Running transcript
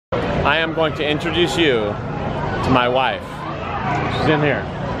I am going to introduce you to my wife. She's in here.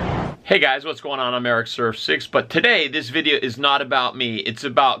 Hey guys, what's going on? I'm MrManCFC, but today this video is not about me. It's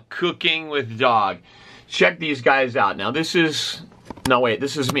about cooking with dog. Check these guys out. Now this is, no wait,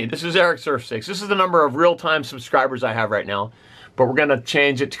 this is me. This is MrManCFC. This is the number of real-time subscribers I have right now, but we're gonna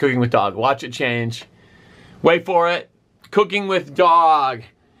change it to cooking with dog. Watch it change. Wait for it. Cooking with dog.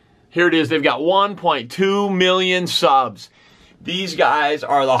 Here it is. They've got 1.2 million subs. These guys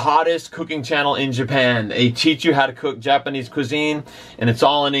are the hottest cooking channel in Japan. They teach you how to cook Japanese cuisine, and it's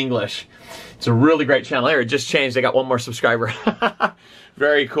all in English. It's a really great channel. Here, it just changed. They got one more subscriber.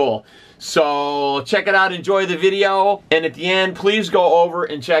 Very cool. So check it out. Enjoy the video. And at the end, please go over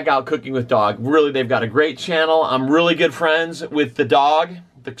and check out Cooking with Dog. Really, they've got a great channel. I'm really good friends with the dog.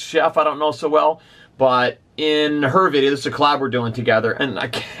 The chef, I don't know so well. But in her video, this is a collab we're doing together. And I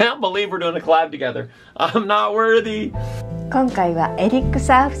can't believe we're doing a collab together. I'm not worthy. 今回はエリック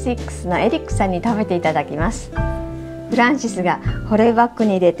サーフ6のエリックさんに食べていただきます。フランシスが保冷バッグ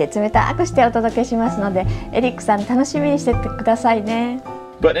に入れて冷たくしてお届けしますので、エリックさん楽しみにしててくださいね。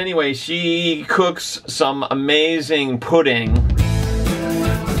But anyway, she cooks some amazing pudding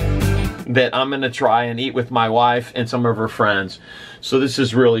that I'm gonna try and eat with my wife and some of her friends. So this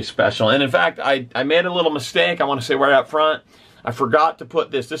is really special. And in fact, I made a little mistake. I want to say right up front. I forgot to put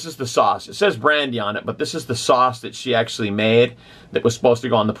this. This is the sauce. It says brandy on it, but this is the sauce that she actually made that was supposed to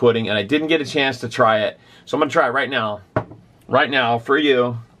go on the pudding, and I didn't get a chance to try it. So I'm going to try it right now. Right now, for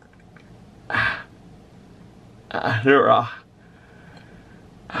you.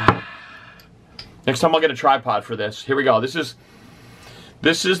 Next time I'll get a tripod for this. Here we go. This is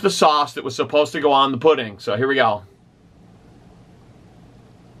the sauce that was supposed to go on the pudding. So here we go.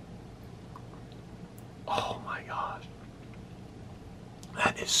 Oh my gosh.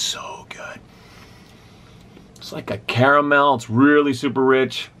 That is so good. It's like a caramel. It's really super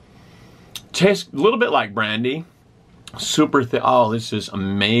rich. Tastes a little bit like brandy. Super thick. Oh, this is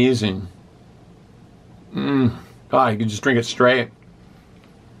amazing. Oh, you can just drink it straight.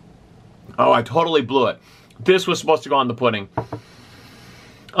 Oh, I totally blew it. This was supposed to go on the pudding.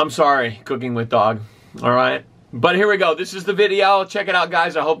 I'm sorry, Cooking with Dog. All right. But here we go. This is the video. Check it out,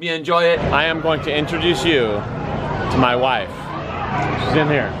 guys. I hope you enjoy it. I am going to introduce you to my wife. She's in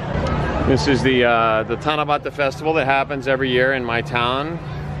here. This is the Tanabata festival that happens every year in my town.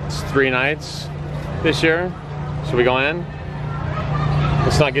 It's 3 nights this year. Should we go in?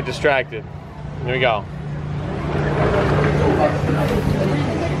 Let's not get distracted. Here we go.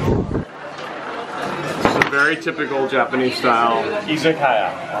 This is a very typical Japanese style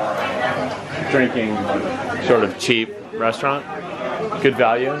izakaya. Drinking sort of cheap restaurant. Good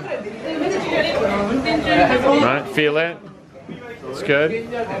value. Right? Feel it? It's good. It's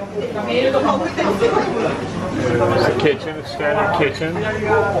the kitchen, it's standard kitchen.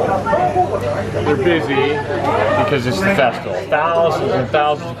 They're busy because it's the festival. Thousands and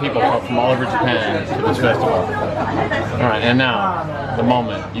thousands of people come from all over Japan to this festival. Alright, and now, the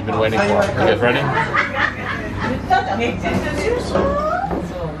moment you've been waiting for. You guys ready?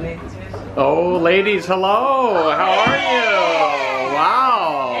 Oh, ladies, hello! How are you? Wow!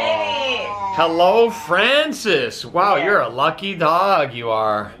 Hello, Francis. Wow, you're a lucky dog, you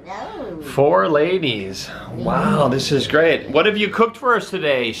are. 4 ladies. Wow, this is great. What have you cooked for us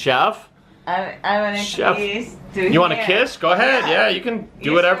today, Chef? I want to kiss. You want to kiss? Go ahead. Yeah, you can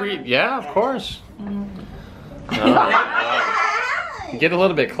do whatever you... Yeah, of course. Get a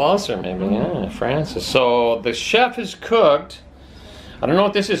little bit closer, maybe. Yeah, Francis. So, the chef has cooked... I don't know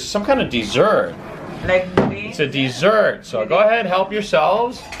what this is. Some kind of dessert. Like this? It's a dessert. So, go ahead, help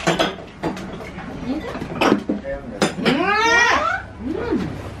yourselves.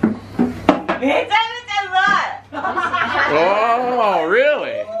 Oh,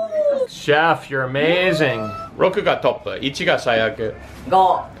 really? Chef, you're amazing. 6がトップ、1が最悪。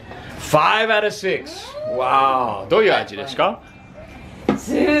5 out of 6. Wow. どういう味ですか？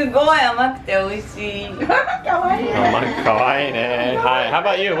すごい甘くて美味しい。かわいい。かわいいね。Hi. How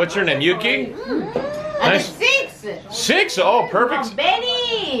about you? What's your name? Yuki? Nice. 6? Oh, perfect.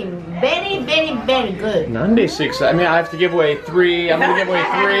 Very good. なんで 6? I mean, I have to give away 3. I'm going to give away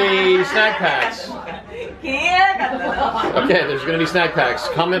 3 snack packs. Okay, there's going to be snack packs.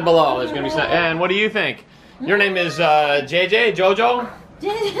 Comment below. There's going to be snack. And what do you think? Your name is JJ? Jojo?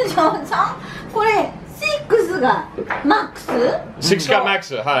 JJ これ6がマックス6がマック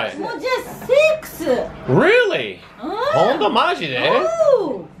ス。はい。もうじゃあ6 Really? ほんとマジで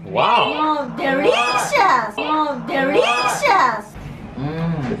Wow. Delicious. Delicious.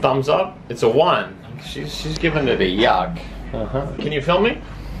 Thumbs up? It's a 1. She's giving it a yuck. Can you film me?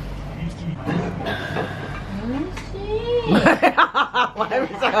 前見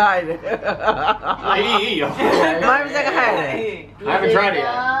さが入る。いいよ。前見さが入る。 I haven't tried it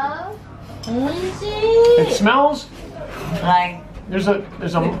yet. 美味しい。 It smells. Like There's a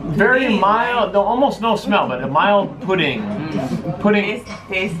very mild, almost no smell, but a mild pudding. Pudding.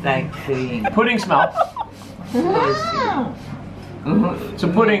 tastes like cream. Pudding smell. It's a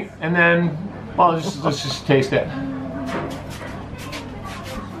pudding, and then, well, let's just taste it.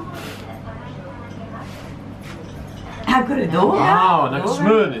 Wow, like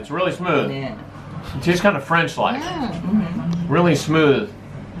smooth. It's really smooth. It tastes kind of French-like. Really smooth.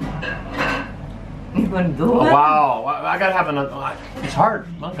 Oh, wow, I gotta have another. It's hard.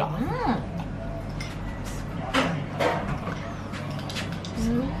 My God.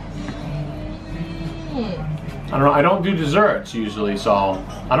 I don't know. I don't do desserts usually, so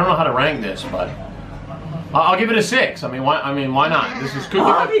I don't know how to rank this, but I'll give it a 6. I mean, why not? This is cooking.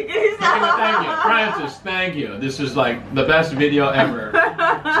 Thank you, Francis. Thank you. This is like the best video ever.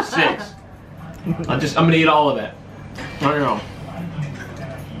 It's a 6. I'm gonna eat all of it. I don't know.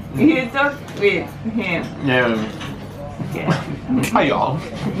 You talk with him. Yeah. Hi, y'all.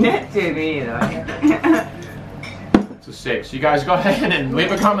 Not to me, though. It's a 6. You guys go ahead and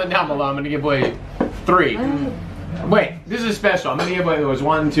leave a comment down below. I'm gonna give away 3. Wait, this is special. I'm gonna give away, there was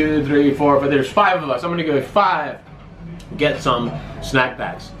 1, 2, 3, 4, but there's 5 of us. I'm gonna give away 5. Get some snack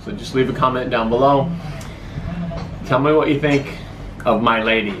packs. So just leave a comment down below. Tell me what you think of my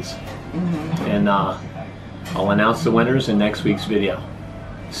ladies. And I'll announce the winners in next week's video.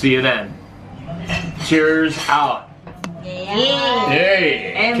 See you then. Cheers out.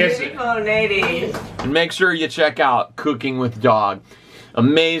 Hey, And kiss it. beautiful ladies. And make sure you check out Cooking with Dog.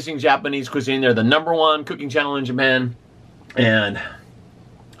 Amazing Japanese cuisine. They're the #1 cooking channel in Japan. And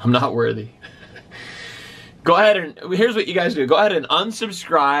I'm not worthy. Go ahead and, here's what you guys do. Go ahead and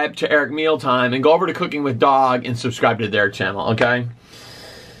unsubscribe to Eric Mealtime and go over to Cooking with Dog and subscribe to their channel, okay?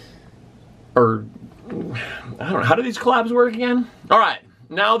 Or, I don't know, how do these collabs work again? All right,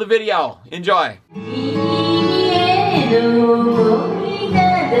 now the video. Enjoy. 君への恋が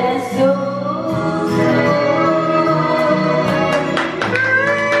だそう